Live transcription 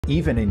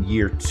even in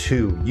year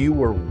 2, you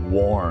were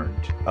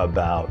warned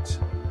about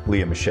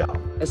LEA Michele.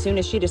 As soon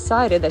as she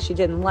decided that she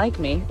didn't like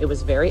me, it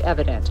was very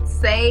evident.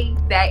 Say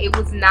that it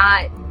was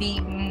not the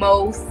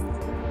most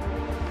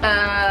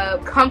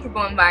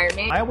comfortable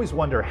environment. I always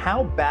wonder,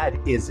 how bad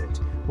is it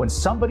when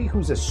somebody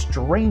who's a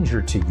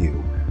stranger to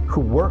you,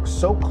 who works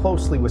so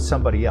closely with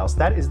somebody else,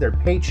 that is their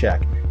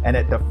paycheck, and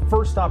at the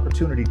first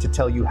opportunity to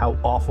tell you how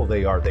awful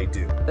they are, they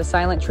do. The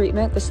silent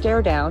treatment, the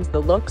stare downs,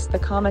 the looks, the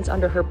comments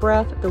under her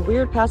breath, the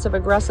weird passive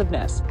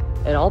aggressiveness,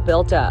 it all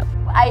built up.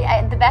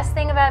 The best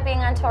thing about being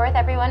on tour with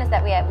everyone is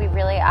that we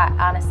really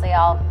honestly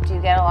all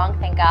do get along,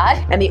 thank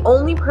God. And the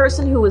only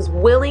person who was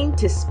willing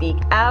to speak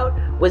out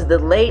was the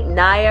late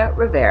Naya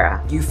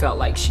Rivera. You felt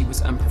like she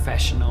was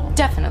unprofessional.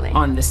 Definitely.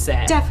 On the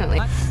set.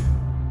 Definitely.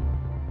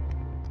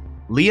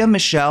 LEA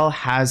Michele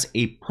has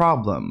a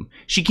problem.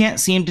 She can't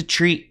seem to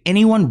treat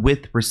anyone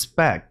with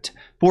respect.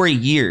 For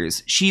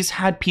years, she's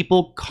had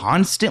people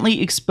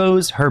constantly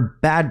expose her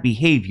bad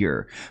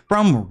behavior.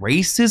 From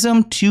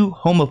racism to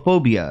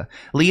homophobia,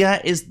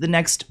 LEA is the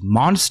next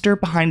monster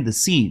behind the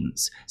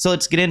scenes. So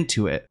let's get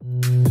into it.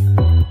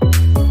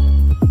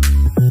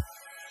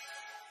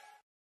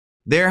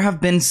 There have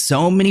been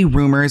so many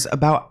rumors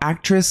about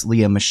actress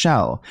LEA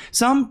Michele.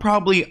 Some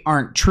probably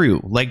aren't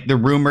true, like the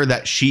rumor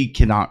that she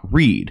cannot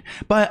read,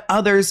 but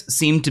others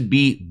seem to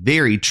be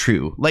very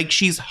true, like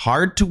she's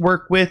hard to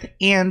work with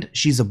and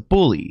she's a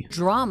bully.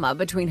 Drama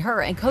between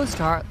her and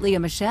co-star LEA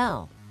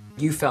Michele.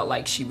 You felt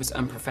like she was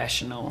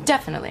unprofessional.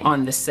 Definitely.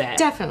 On the set.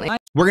 Definitely.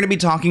 We're going to be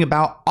talking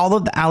about all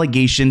of the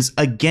allegations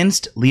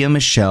against LEA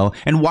Michele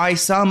and why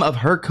some of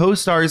her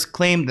co-stars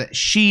claim that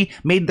she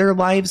made their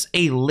lives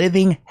a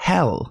living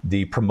hell.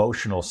 The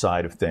promotional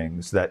side of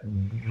things that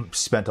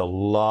spent a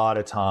lot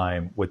of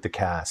time with the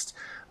cast.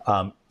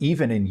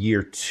 Even in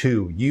year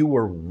 2, you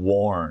were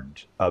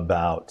warned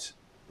about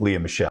LEA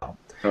Michele.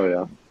 Oh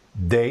yeah.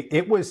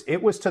 It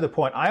was to the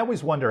point, I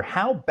always wonder,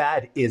 how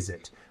bad is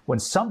it when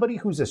somebody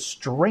who's a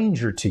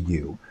stranger to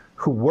you,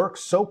 who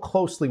works so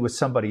closely with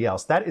somebody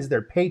else, that is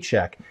their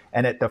paycheck,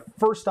 and at the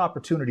first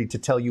opportunity to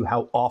tell you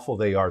how awful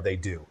they are, they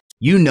do.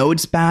 You know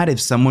it's bad if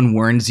someone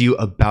warns you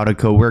about a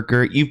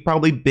coworker. You've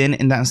probably been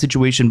in that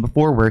situation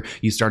before where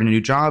you start a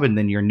new job and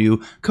then your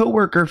new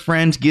coworker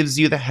friend gives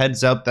you the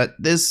heads up that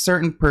this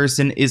certain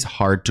person is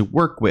hard to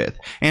work with.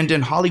 And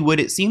in Hollywood,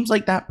 it seems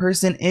like that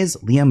person is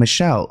LEA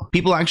Michele.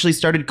 People actually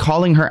started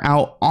calling her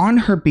out on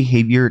her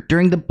behavior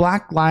during the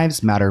Black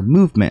Lives Matter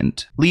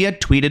movement. LEA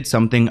tweeted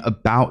something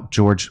about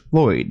George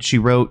Floyd. She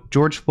wrote,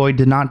 "George Floyd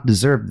did not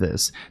deserve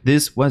this.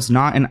 This was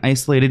not an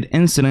isolated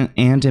incident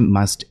and it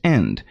must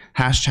end.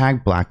 Hashtag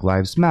Black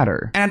Lives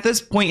Matter." And at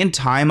this point in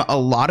time, a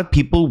lot of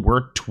people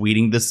were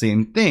tweeting the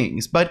same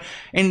things, but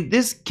in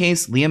this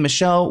case, LEA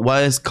Michele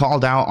was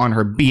called out on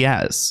her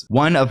BS.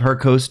 One of her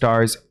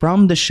co-stars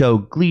from the show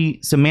Glee,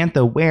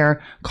 Samantha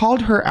Ware,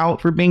 called her out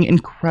for being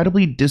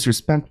incredibly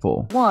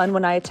disrespectful. One,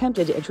 when I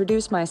attempted to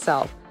introduce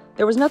myself,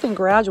 there was nothing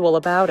gradual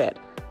about it.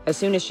 As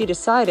soon as she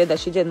decided that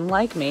she didn't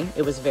like me,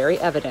 it was very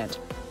evident.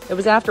 It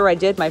was after I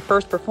did my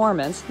first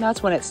performance,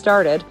 that's when it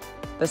started.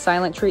 The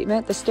silent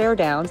treatment, the stare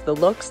downs, the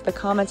looks, the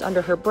comments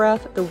under her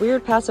breath, the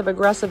weird passive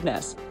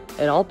aggressiveness,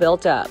 it all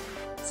built up.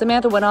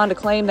 Samantha went on to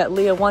claim that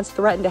LEA once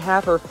threatened to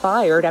have her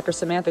fired after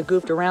Samantha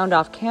goofed around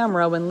off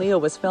camera when LEA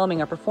was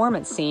filming a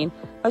performance scene,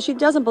 but she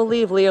doesn't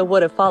believe LEA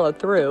would have followed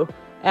through,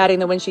 adding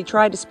that when she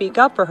tried to speak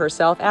up for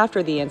herself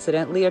after the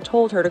incident, LEA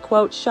told her to,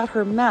 quote, shut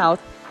her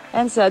mouth,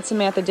 and said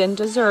Samantha didn't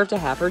deserve to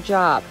have her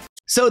job.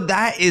 So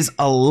that is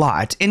a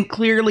lot, and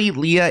clearly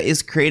LEA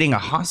is creating a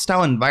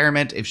hostile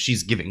environment if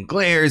she's giving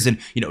glares and,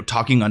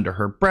 talking under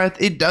her breath.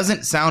 It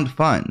doesn't sound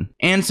fun.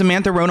 And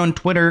Samantha wrote on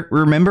Twitter,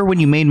 "Remember when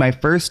you made my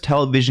first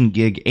television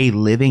gig a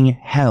living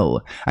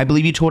hell? I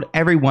believe you told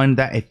everyone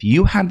that if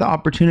you had the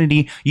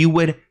opportunity, you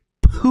would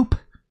poop,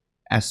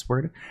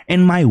 S-word,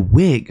 in my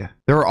wig."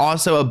 There are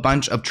also a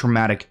bunch of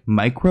traumatic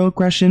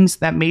microaggressions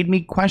that made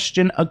me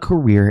question a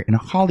career in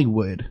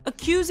Hollywood.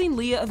 Accusing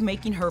LEA of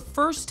making her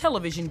first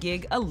television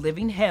gig a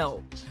living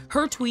hell.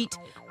 Her tweet,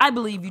 "I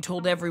believe you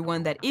told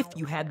everyone that if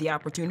you had the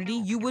opportunity,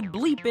 you would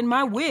bleep in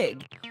my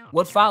wig."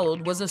 What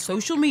followed was a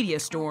social media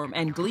storm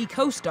and Glee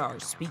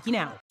co-stars speaking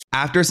out.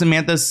 After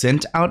Samantha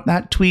sent out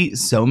that tweet,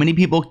 so many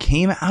people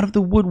came out of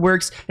the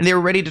woodworks and they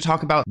were ready to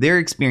talk about their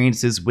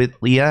experiences with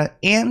LEA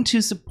and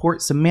to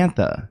support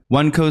Samantha.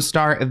 One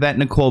co-star, Yvette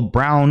Nicole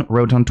Brown,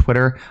 wrote on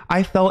Twitter,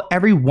 "I felt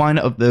every one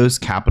of those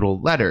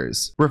capital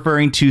letters,"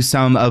 referring to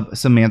some of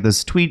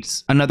Samantha's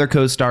tweets. Another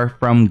co-star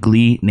from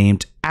Glee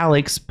named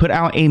Alex put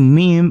out a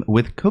meme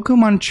with Coco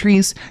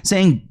Montrese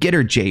saying "Get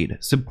her Jade,"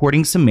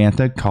 supporting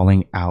Samantha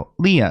calling out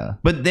LEA.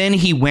 But then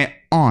he went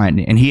on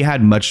and he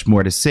had much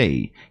more to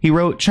say. He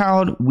wrote,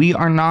 "Child, we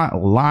are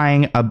not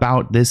lying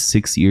about this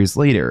 6 years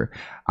later.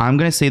 I'm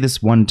going to say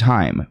this one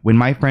time. When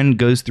my friend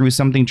goes through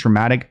something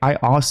traumatic, I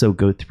also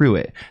go through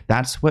it.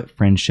 That's what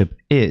friendship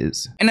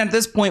is. And at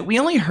this point, we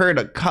only heard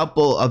a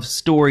couple of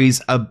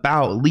stories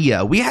about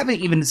Leah. We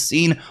haven't even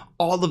seen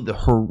all of the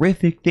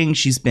horrific things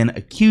she's been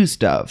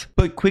accused of.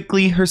 But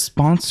quickly, her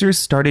sponsors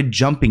started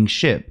jumping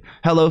ship.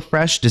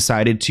 HelloFresh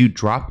decided to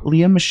drop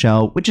LEA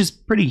MICHELE, which is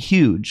pretty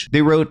huge.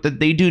 They wrote that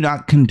they do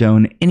not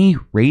condone any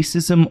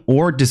racism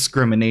or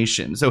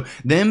discrimination. So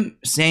them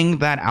saying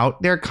that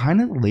out there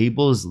kind of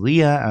labels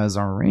Leah as a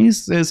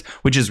racist,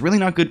 which is really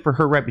not good for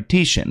her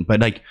reputation.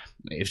 But like,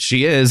 if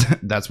she is,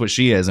 that's what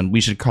she is, and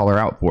we should call her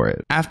out for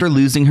it. After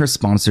losing her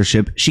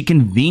sponsorship, she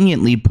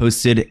conveniently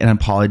posted an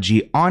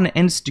apology on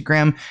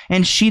Instagram,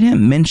 and she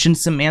didn't mention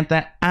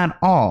Samantha at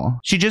all.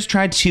 She just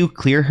tried to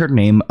clear her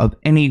name of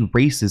any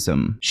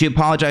racism. She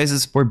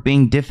apologizes for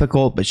being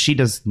difficult, but she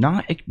does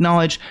not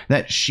acknowledge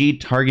that she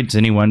targets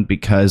anyone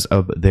because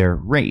of their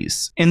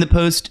race. In the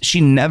post,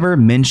 she never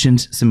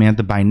mentioned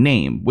Samantha by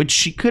name, which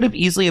she could have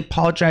easily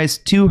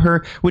apologized to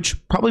her,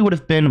 which probably would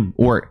have been,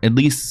 or at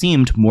least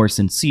seemed, more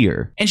sincere.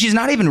 And she's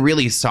not even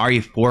really sorry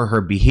for her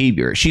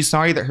behavior. She's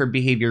sorry that her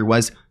behavior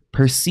was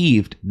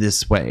perceived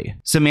this way.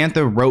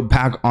 Samantha wrote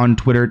back on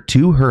Twitter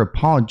to her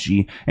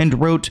apology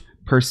and wrote,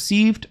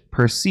 perceived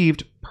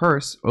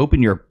purse,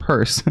 open your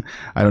purse.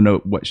 I don't know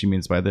what she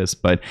means by this,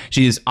 but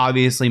she's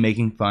obviously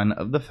making fun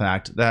of the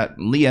fact that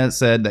Leah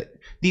said that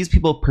these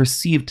people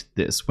perceived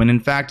this when in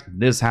fact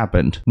this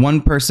happened. One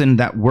person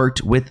that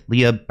worked with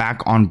Leah back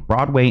on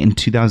Broadway in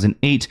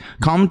 2008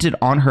 commented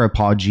on her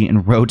apology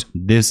and wrote,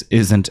 "This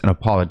isn't an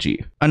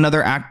apology."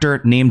 Another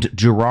actor named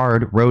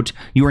Gerard wrote,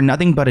 "You are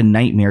nothing but a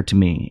nightmare to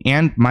me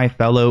and my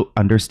fellow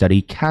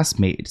understudy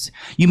castmates.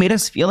 You made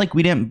us feel like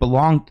we didn't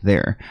belong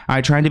there.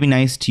 I tried to be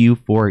nice to you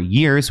for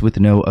years with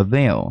no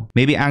avail.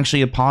 Maybe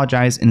actually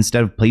apologize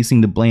instead of placing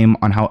the blame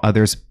on how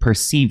others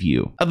perceive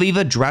you."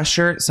 Aviva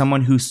Drescher,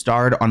 someone who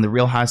starred on The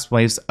Real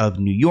Housewives of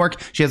New York,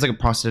 she has like a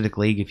prosthetic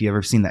leg. If you've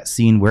ever seen that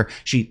scene where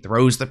she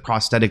throws the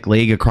prosthetic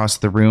leg across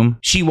the room,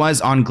 she was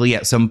on Glee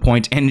at some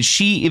point, and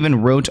she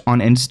even wrote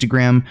on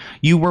Instagram,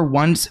 "You were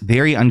once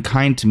very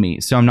unkind to me,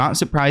 so I'm not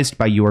surprised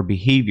by your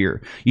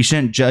behavior. You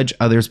shouldn't judge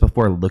others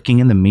before looking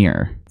in the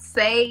mirror."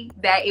 Say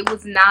that it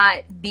was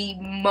not the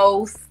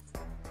most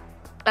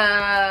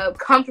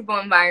comfortable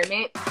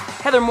environment.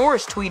 Heather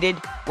Morris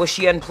tweeted, "Was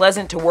she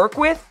unpleasant to work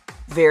with?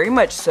 Very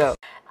much so."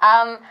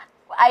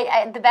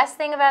 The best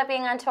thing about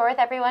being on tour with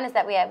everyone is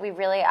that we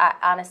really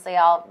honestly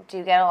all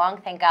do get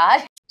along, thank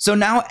God. So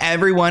now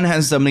everyone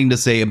has something to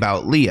say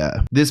about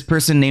Leah. This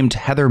person named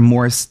Heather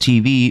Morris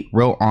TV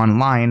wrote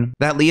online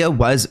that Leah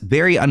was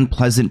very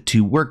unpleasant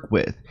to work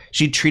with.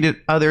 She treated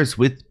others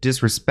with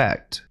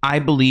disrespect. I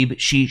believe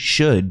she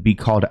should be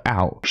called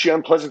out. Was she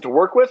unpleasant to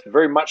work with?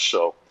 Very much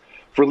so.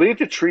 For Leah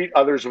to treat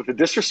others with the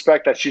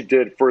disrespect that she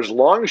did for as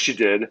long as she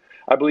did,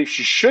 I believe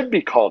she should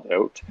be called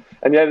out.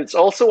 And yet it's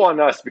also on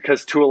us,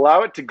 because to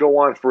allow it to go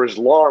on for as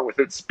long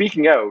without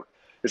speaking out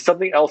is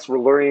something else we're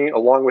learning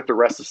along with the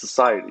rest of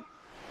society.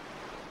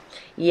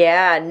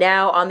 Yeah,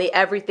 now on the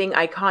Everything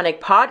Iconic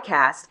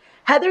podcast,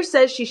 Heather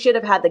says she should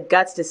have had the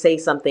guts to say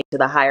something to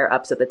the higher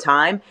ups at the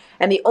time,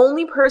 and the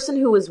only person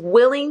who was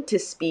willing to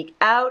speak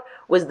out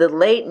was the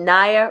late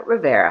Naya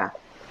Rivera.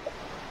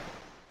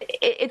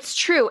 It's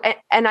true.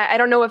 And I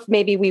don't know if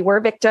maybe we were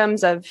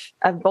victims of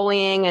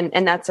bullying,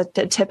 and that's a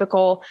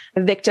typical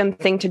victim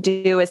thing to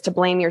do, is to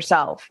blame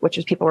yourself, which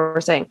is people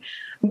were saying.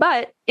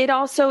 But it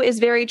also is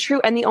very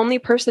true. And the only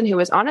person who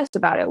was honest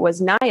about it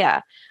was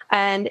Naya.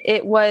 And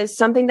it was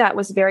something that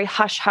was very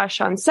hush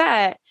hush on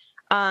set.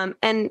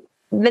 And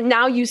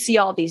now you see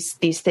all these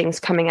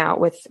things coming out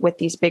with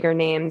these bigger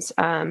names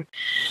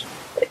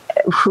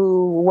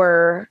who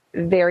were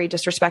very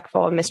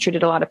disrespectful and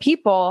mistreated a lot of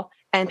people.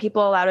 And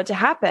people allowed it to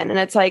happen. And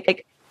it's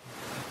like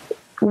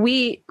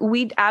we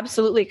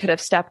absolutely could have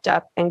stepped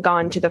up and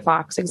gone to the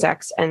Fox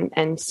execs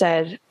and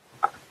said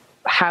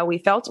how we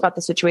felt about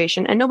the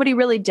situation. And nobody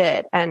really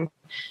did. And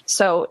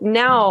so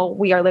now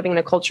we are living in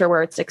a culture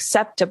where it's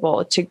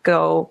acceptable to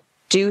go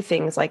do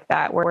things like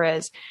that.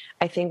 Whereas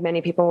I think many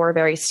people were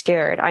very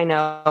scared. I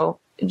know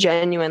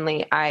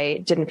genuinely,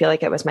 I didn't feel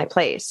like it was my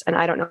place. And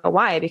I don't know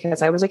why,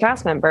 because I was a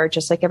cast member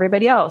just like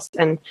everybody else.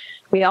 And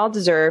we all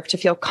deserve to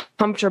feel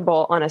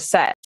comfortable on a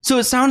set. So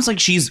it sounds like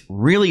she's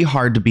really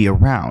hard to be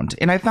around.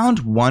 And I found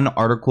one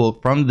article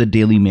from the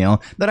Daily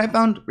Mail that I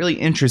found really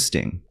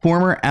interesting.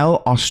 Former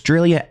Elle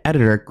Australia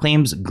editor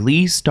claims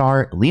Glee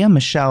star LEA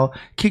MICHELE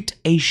kicked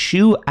a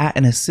shoe at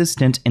an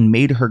assistant and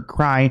made her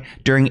cry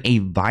during a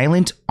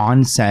violent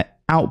on-set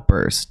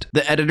outburst.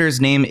 The editor's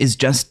name is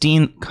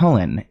Justine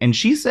Cullen, and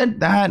she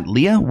said that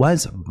Leah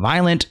was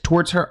violent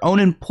towards her own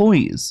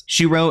employees.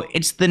 She wrote,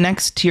 "It's the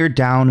next tier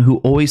down who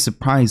always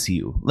surprise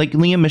you, like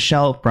LEA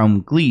MICHELE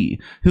from Glee,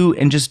 who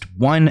in just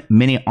one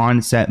mini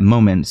on-set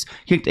moments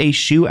kicked a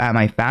shoe at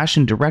my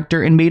fashion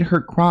director and made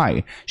her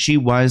cry. She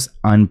was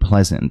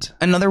unpleasant."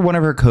 Another one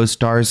of her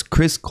co-stars,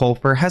 Chris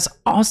Colfer, has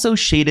also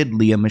shaded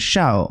LEA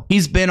MICHELE.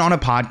 He's been on a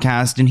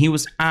podcast and he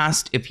was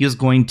asked if he was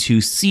going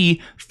to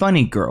see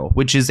Funny Girl,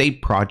 which is a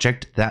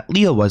project that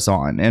Leah was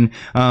on. And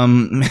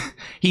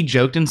he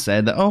joked and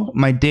said that, oh,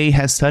 my day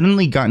has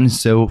suddenly gotten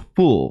so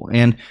full,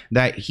 and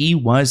that he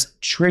was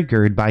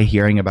triggered by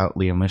hearing about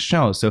Lea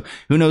Michele. So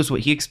who knows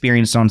what he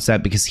experienced on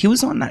set, because he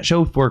was on that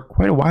show for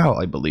quite a while,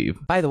 I believe.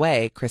 By the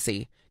way,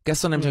 Chrissy,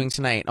 guess what I'm doing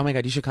tonight? Oh my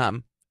God, you should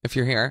come if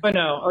you're here. I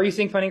know. Are you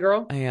seeing Funny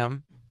Girl? I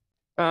am.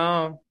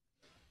 Oh.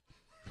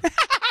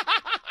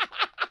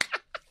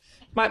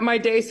 My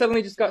day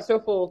suddenly just got so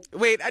full.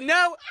 Wait,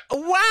 no.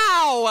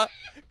 Wow.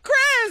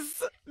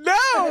 Chris, no.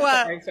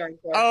 Sorry.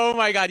 Oh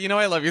my God. You know,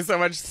 I love you so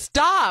much.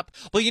 Stop.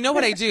 Well, you know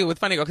what I do with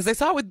Funny Girl? Because I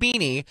saw it with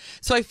Beanie.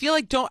 So I feel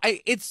like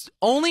it's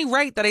only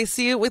right that I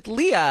see it with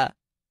Leah.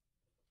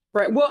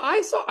 Right. Well,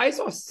 I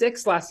saw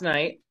 6 last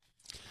night.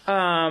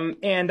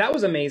 And that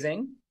was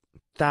amazing.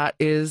 That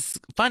is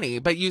funny,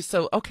 but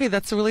okay,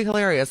 that's really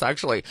hilarious,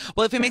 actually.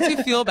 Well, if it makes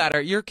you feel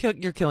better, you're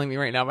killing me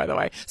right now, by the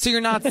way. So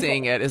you're not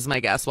seeing it, is my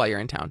guess, while you're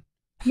in town.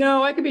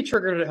 No, I could be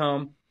triggered at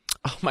home.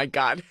 Oh my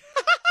God.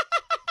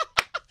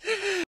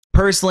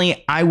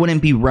 Personally, I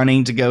wouldn't be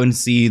running to go and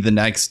see the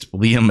next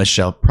Lea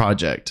Michele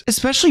project,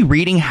 especially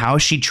reading how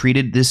she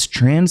treated this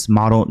trans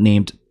model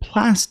named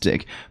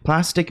Plastic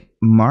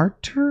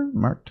Martyr.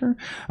 We're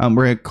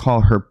gonna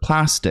call her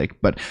Plastic,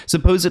 but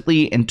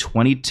supposedly in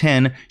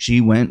 2010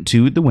 she went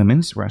to the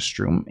women's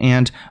restroom,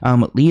 and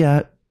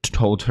Leah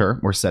told her,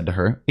 or said to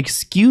her,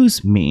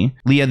 "Excuse me."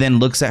 Leah then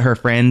looks at her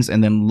friends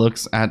and then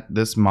looks at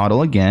this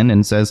model again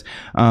and says,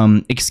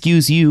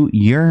 "Excuse you,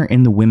 you're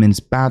in the women's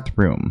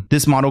bathroom."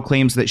 This model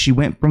claims that she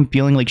went from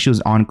feeling like she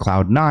was on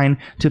cloud 9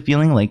 to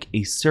feeling like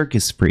a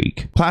circus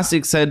freak.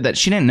 Plastic said that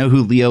she didn't know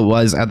who Leah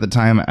was at the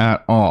time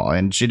at all,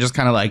 and she just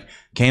kind of like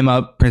came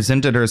up,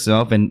 presented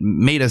herself, and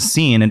made a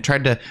scene and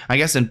tried to, I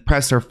guess,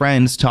 impress her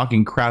friends,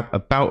 talking crap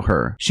about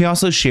her. She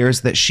also shares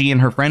that she and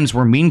her friends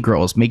were mean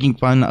girls, making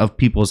fun of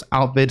people's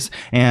outfits,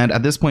 and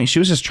at this point she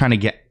was just trying to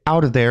get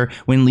out of there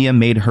when Leah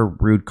made her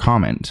rude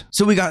comment.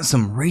 So we got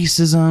some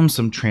racism,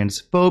 some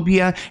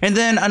transphobia, and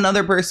then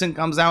another person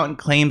comes out and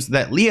claims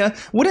that Leah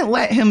wouldn't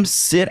let him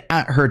sit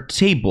at her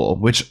table,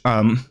 which,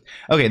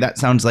 okay, that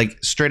sounds like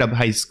straight up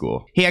high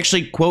school. He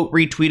actually quote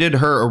retweeted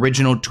her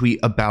original tweet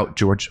about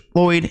George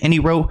Floyd, and he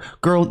wrote,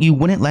 "Girl, you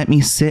wouldn't let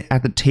me sit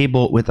at the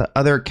table with the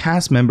other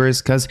cast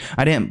members because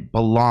I didn't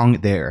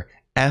belong there.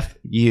 F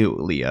you,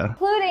 Leah."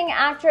 Including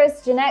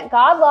actress Jeanette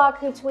Godlock,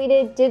 who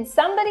tweeted, "Did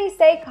somebody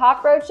say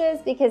cockroaches?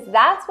 Because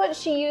that's what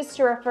she used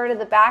to refer to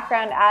the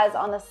background as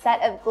on the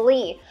set of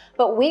Glee.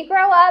 But we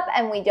grow up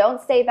and we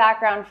don't stay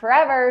background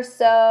forever,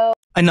 so..."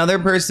 Another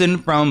person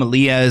from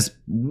Leah's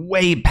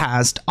way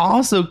past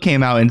also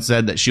came out and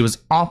said that she was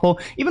awful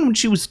even when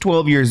she was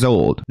 12 years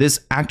old. This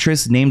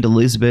actress named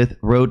Elizabeth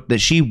wrote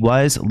that she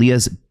was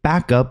Leah's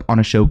backup on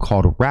a show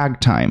called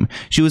Ragtime.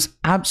 "She was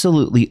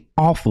absolutely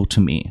awful to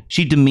me.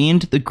 She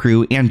demeaned the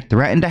crew and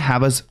threatened to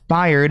have us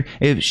fired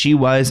if she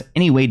was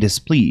anyway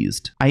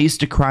displeased. I used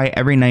to cry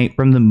every night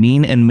from the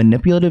mean and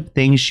manipulative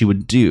things she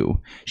would do.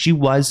 She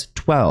was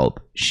 12.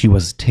 She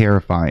was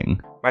terrifying."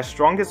 My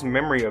strongest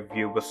memory of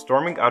you was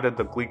storming out of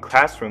the Glee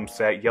classroom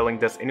set yelling,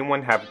 "Does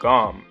anyone have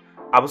gum?"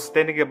 I was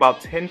standing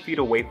about 10 feet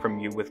away from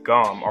you with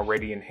gum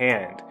already in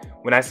hand.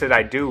 When I said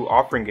I do,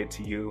 offering it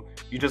to you,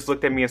 you just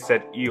looked at me and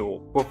said,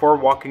 "Ew," before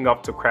walking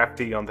off to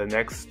Crafty on the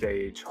next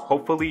stage.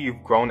 Hopefully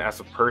you've grown as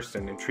a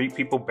person and treat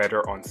people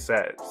better on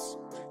sets.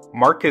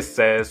 Marcus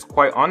says,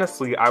 "Quite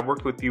honestly, I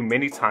worked with you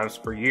many times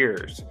for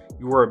years.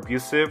 You were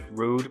abusive,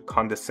 rude,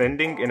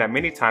 condescending, and at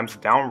many times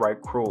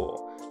downright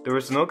cruel. There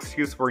is no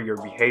excuse for your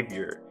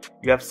behavior.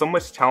 You have so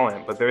much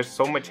talent, but there is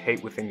so much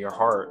hate within your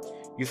heart.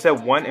 You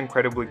said one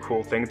incredibly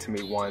cruel thing to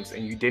me once,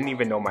 and you didn't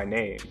even know my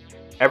name.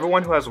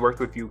 Everyone who has worked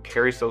with you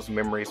carries those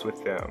memories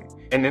with them.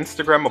 An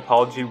Instagram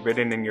apology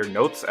written in your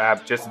notes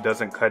app just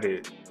doesn't cut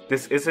it.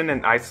 This isn't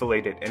an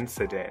isolated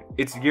incident.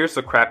 It's years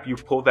of crap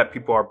you've pulled that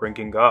people are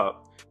bringing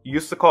up. You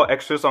used to call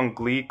extras on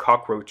Glee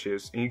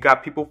cockroaches, and you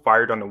got people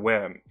fired on a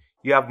whim.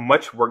 You have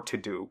much work to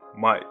do,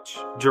 much."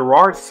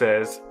 Gerard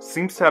says,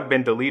 "Seems to have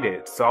been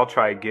deleted, so I'll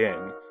try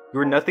again. You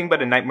were nothing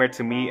but a nightmare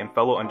to me and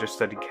fellow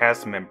understudy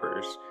cast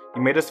members.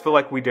 You made us feel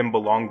like we didn't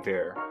belong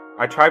there.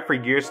 I tried for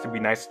years to be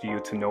nice to you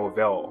to no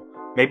avail.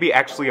 Maybe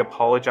actually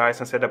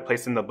apologize instead of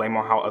placing the blame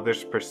on how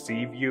others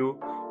perceive you.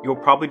 You'll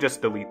probably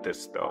just delete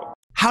this though."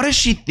 How does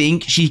she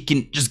think she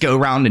can just go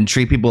around and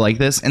treat people like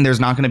this and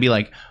there's not going to be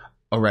like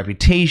a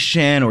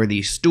reputation or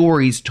these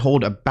stories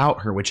told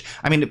about her? Which,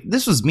 I mean, if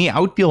this was me, I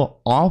would feel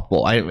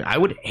awful. I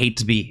would hate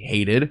to be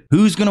hated.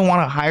 Who's going to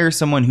want to hire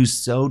someone who's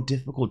so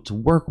difficult to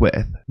work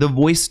with? The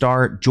voice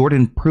star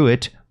Jordan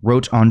Pruitt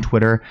wrote on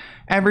Twitter,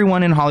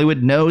 "Everyone in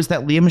Hollywood knows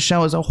that Lea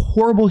Michele is a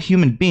horrible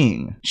human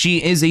being.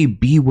 She is a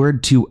B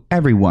word to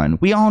everyone.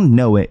 We all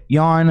know it.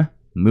 Yawn.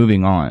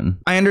 Moving on."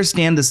 I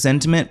understand the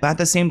sentiment, but at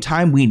the same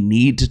time, we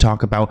need to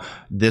talk about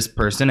this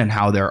person and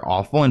how they're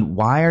awful and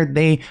why are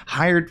they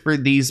hired for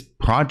these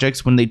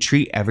projects when they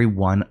treat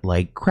everyone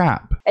like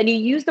crap. And you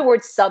use the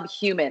word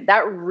subhuman.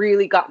 That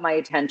really got my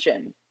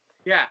attention.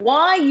 Yeah.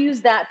 Why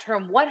use that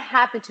term? What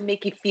happened to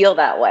make you feel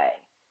that way?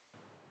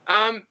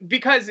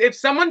 Because if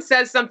someone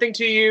says something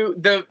to you,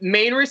 the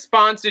main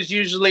response is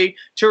usually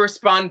to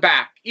respond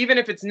back, even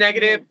if it's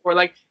negative, or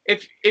like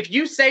if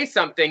you say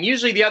something,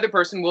 usually the other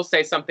person will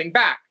say something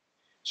back.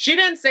 She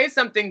didn't say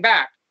something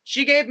back.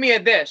 She gave me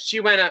a this. She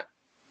went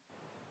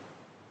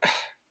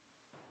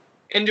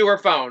into her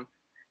phone.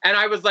 And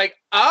I was like,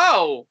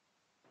 oh.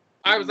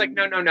 I was like,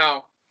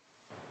 no.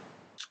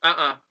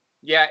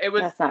 Yeah, it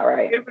was. That's not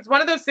right. It was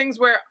one of those things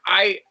where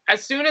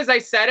as soon as I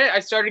said it, I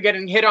started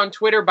getting hit on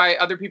Twitter by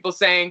other people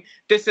saying,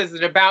 this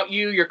isn't about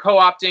you. You're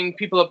co-opting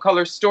people of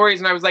color stories.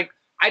 And I was like,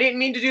 I didn't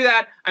mean to do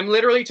that. I'm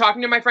literally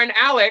talking to my friend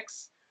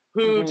Alex,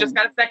 who just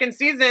got a second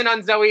season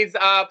on Zoe's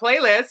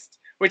playlist,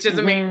 which is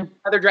amazing,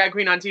 other drag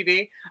queen on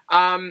TV,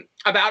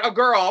 about a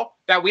girl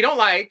that we don't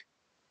like,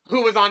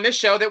 who was on this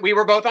show that we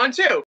were both on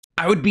too.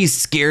 I would be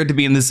scared to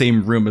be in the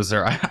same room as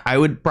her. I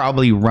would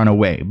probably run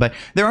away. But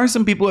there are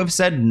some people who have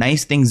said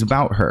nice things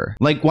about her.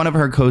 Like one of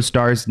her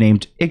co-stars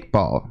named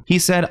Iqbal. He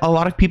said, a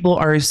lot of people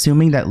are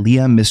assuming that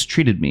Leah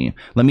mistreated me.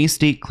 Let me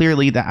state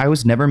clearly that I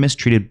was never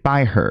mistreated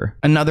by her.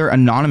 Another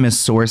anonymous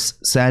source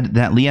said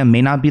that Leah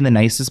may not be the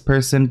nicest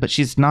person, but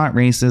she's not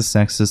racist,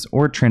 sexist,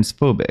 or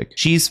transphobic.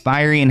 She's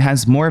fiery and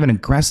has more of an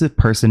aggressive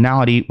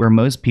personality where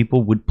most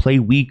people would play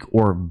weak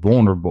or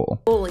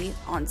vulnerable. Fully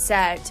on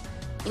set,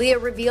 Leah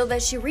revealed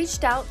that she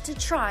reached out to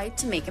try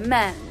to make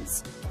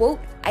amends. Quote,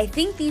 I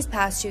think these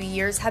past 2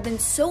 years have been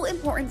so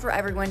important for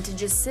everyone to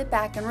just sit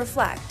back and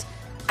reflect.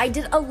 I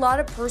did a lot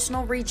of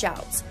personal reach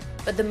outs,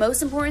 but the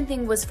most important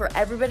thing was for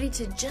everybody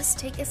to just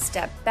take a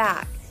step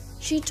back,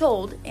 she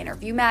told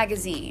Interview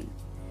Magazine.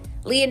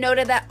 Leah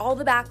noted that all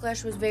the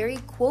backlash was very,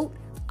 quote,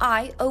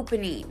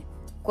 eye-opening.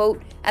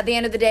 Quote, at the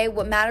end of the day,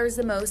 what matters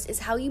the most is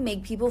how you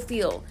make people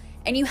feel,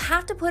 and you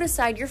have to put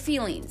aside your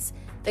feelings.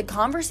 The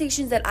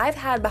conversations that I've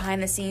had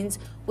behind the scenes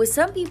with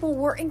some people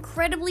were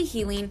incredibly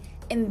healing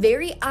and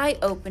very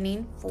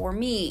eye-opening for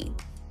me.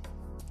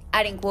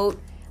 Adding,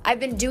 quote, I've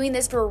been doing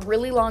this for a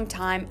really long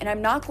time and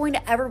I'm not going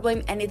to ever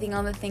blame anything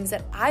on the things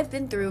that I've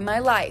been through in my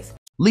life.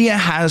 Leah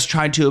has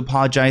tried to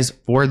apologize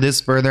for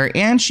this further,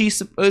 and she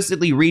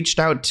supposedly reached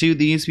out to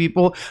these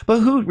people, but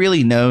who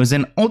really knows?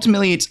 And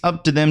ultimately, it's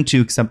up to them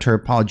to accept her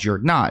apology or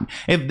not.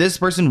 If this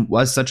person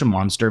was such a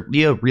monster, if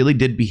Leah really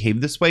did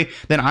behave this way,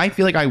 then I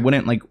feel like I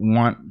wouldn't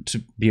want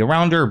to be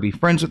around her or be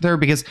friends with her,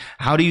 because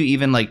how do you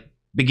even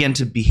begin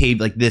to behave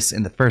like this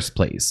in the first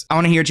place? I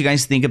want to hear what you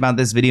guys think about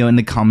this video in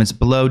the comments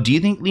below. Do you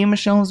think LEA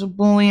MICHELE is a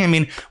bully? I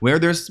mean, where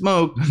there's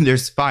smoke,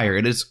 there's fire.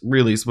 It is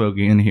really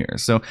smoky in here.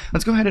 So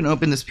let's go ahead and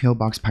open this PO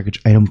Box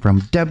package item from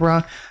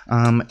Debra.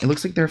 It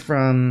looks like they're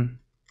from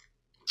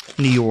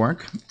New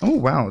York. Oh,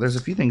 wow. There's a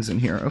few things in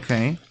here.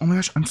 Okay. Oh my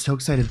gosh. I'm so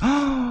excited.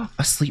 Oh,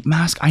 a sleep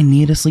mask. I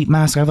need a sleep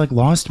mask. I've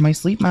lost my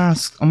sleep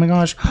mask. Oh my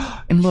gosh.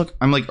 And look,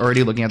 I'm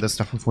already looking at this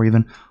stuff before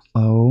even.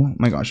 Oh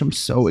my gosh. I'm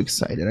so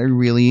excited. I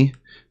really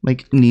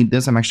need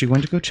this. I'm actually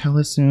going to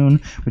Coachella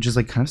soon, which is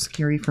kind of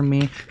scary for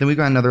me. Then we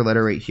got another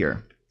letter right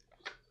here.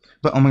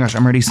 But oh my gosh,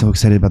 I'm already so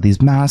excited about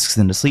these masks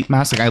and the sleep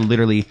mask. I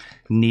literally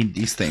need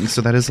these things.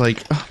 So that is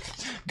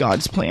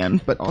God's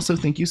plan. But also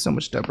thank you so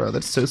much, Debra.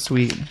 That's so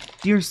sweet.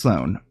 Dear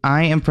Sloan,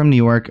 I am from New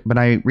York, but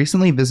I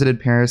recently visited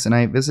Paris and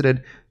I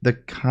visited the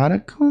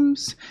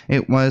catacombs.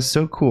 It was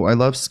so cool. I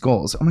love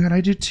skulls. Oh my God,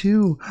 I do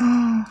too.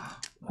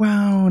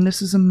 Wow, and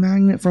this is a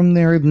magnet from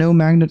there. I have no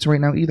magnets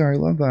right now either. I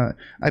love that.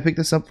 I picked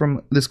this up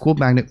from this cool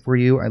magnet for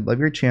you. I love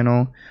your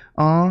channel.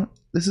 Aw,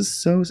 this is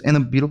so... And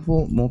a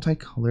beautiful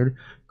multicolored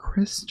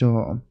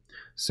crystal.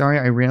 Sorry,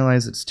 I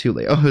realize it's too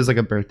late. Oh, it was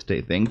a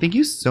birthday thing. Thank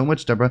you so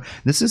much, Debra.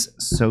 This is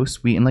so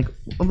sweet and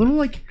a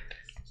little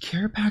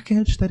care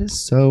package. That is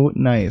so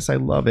nice. I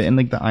love it. And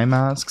the eye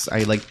masks,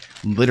 I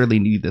literally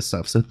need this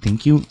stuff. So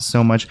thank you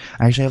so much.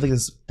 I actually have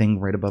this thing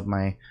right above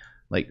my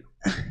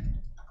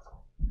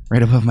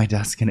right above my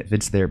desk, and it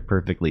fits there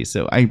perfectly.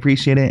 So I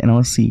appreciate it, and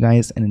I'll see you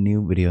guys in a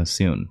new video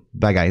soon.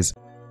 Bye, guys.